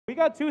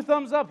got 2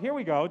 thumbs up. Here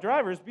we go.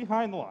 Drivers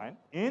behind the line.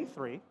 In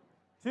 3,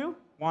 2,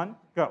 1,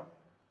 go.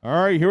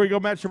 All right, here we go.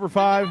 Match number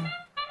 5.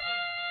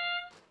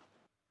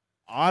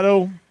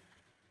 Auto.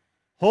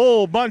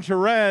 Whole bunch of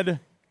red.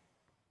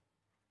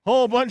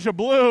 Whole bunch of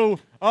blue.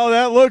 Oh,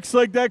 that looks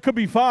like that could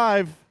be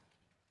 5.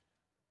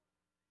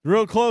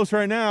 Real close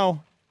right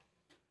now.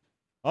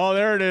 Oh,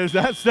 there it is.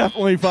 That's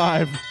definitely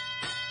 5.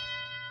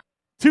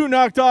 2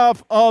 knocked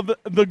off of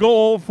the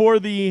goal for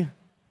the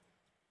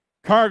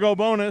cargo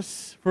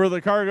bonus, for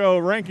the cargo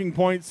ranking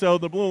point. So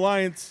the Blue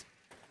Alliance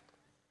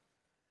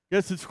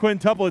gets its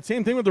quintuplet.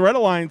 Same thing with the Red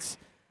Alliance.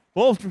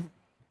 Both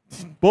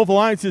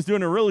alliances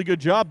doing a really good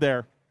job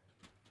there.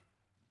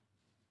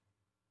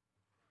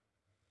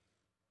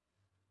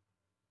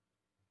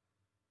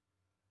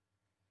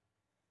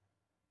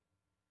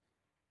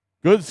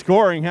 Good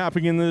scoring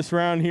happening in this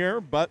round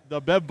here, but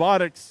the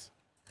Bevbotics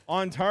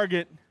on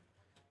target,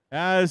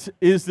 as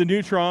is the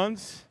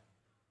Neutrons.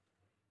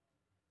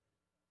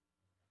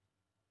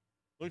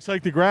 Looks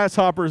like the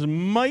Grasshoppers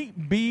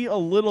might be a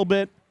little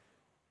bit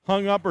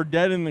hung up or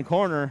dead in the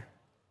corner.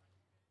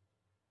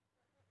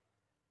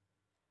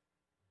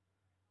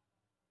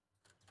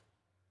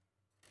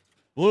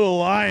 Blue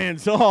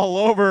Alliance all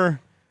over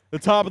the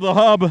top of the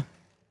hub.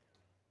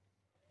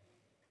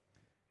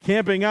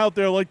 Camping out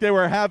there like they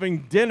were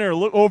having dinner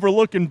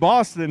overlooking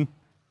Boston.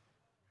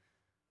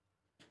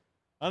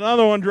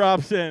 Another one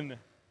drops in.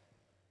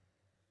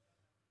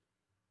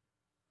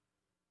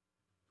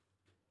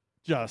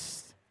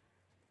 Just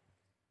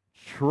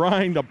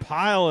trying to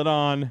pile it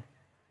on.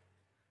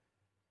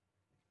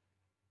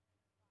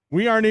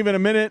 We aren't even a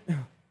minute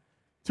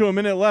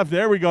left.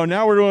 There we go.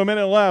 Now we're to a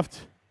minute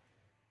left.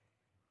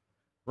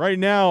 Right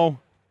now,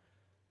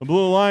 the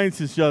Blue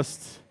Alliance is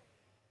just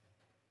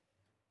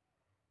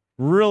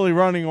really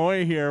running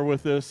away here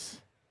with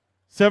this.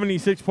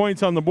 76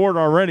 points on the board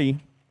already.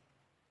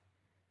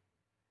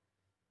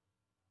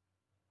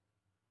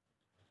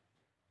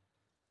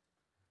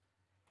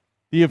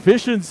 The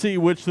efficiency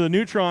which the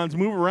Neutrons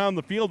move around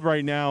the field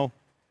right now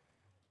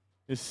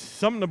is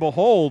something to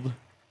behold.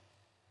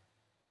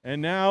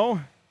 And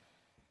now,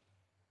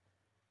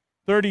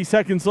 30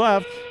 seconds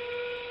left.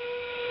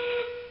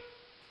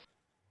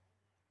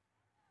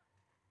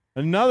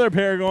 Another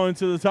pair going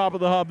to the top of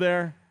the hub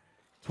there.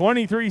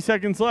 23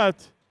 seconds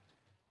left.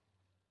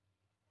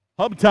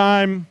 Hub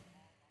time,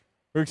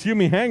 or excuse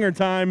me, hangar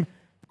time.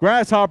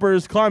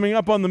 Grasshoppers climbing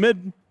up on the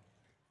mid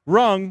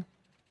rung.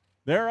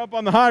 They're up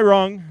on the high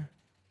rung.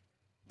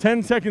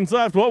 10 seconds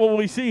left. What will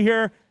we see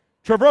here?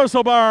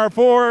 Traversal bar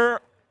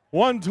for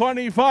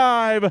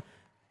 125.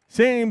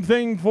 Same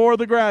thing for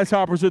the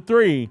Grasshoppers at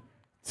 3,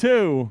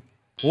 2,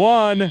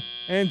 1,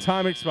 and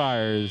time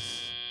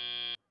expires.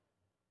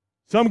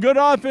 Some good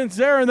offense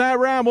there in that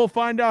round. We'll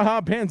find out how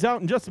it pans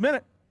out in just a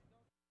minute.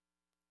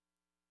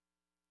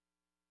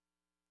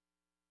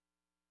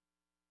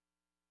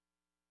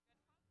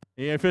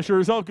 The official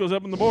result goes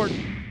up on the board.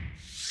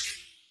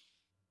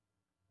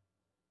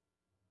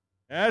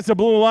 That's a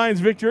Blue Alliance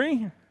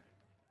victory.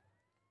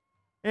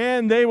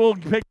 And they will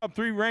pick up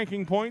 3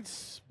 ranking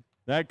points.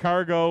 That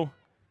cargo,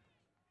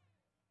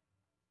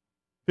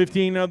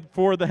 15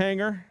 for the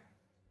hangar.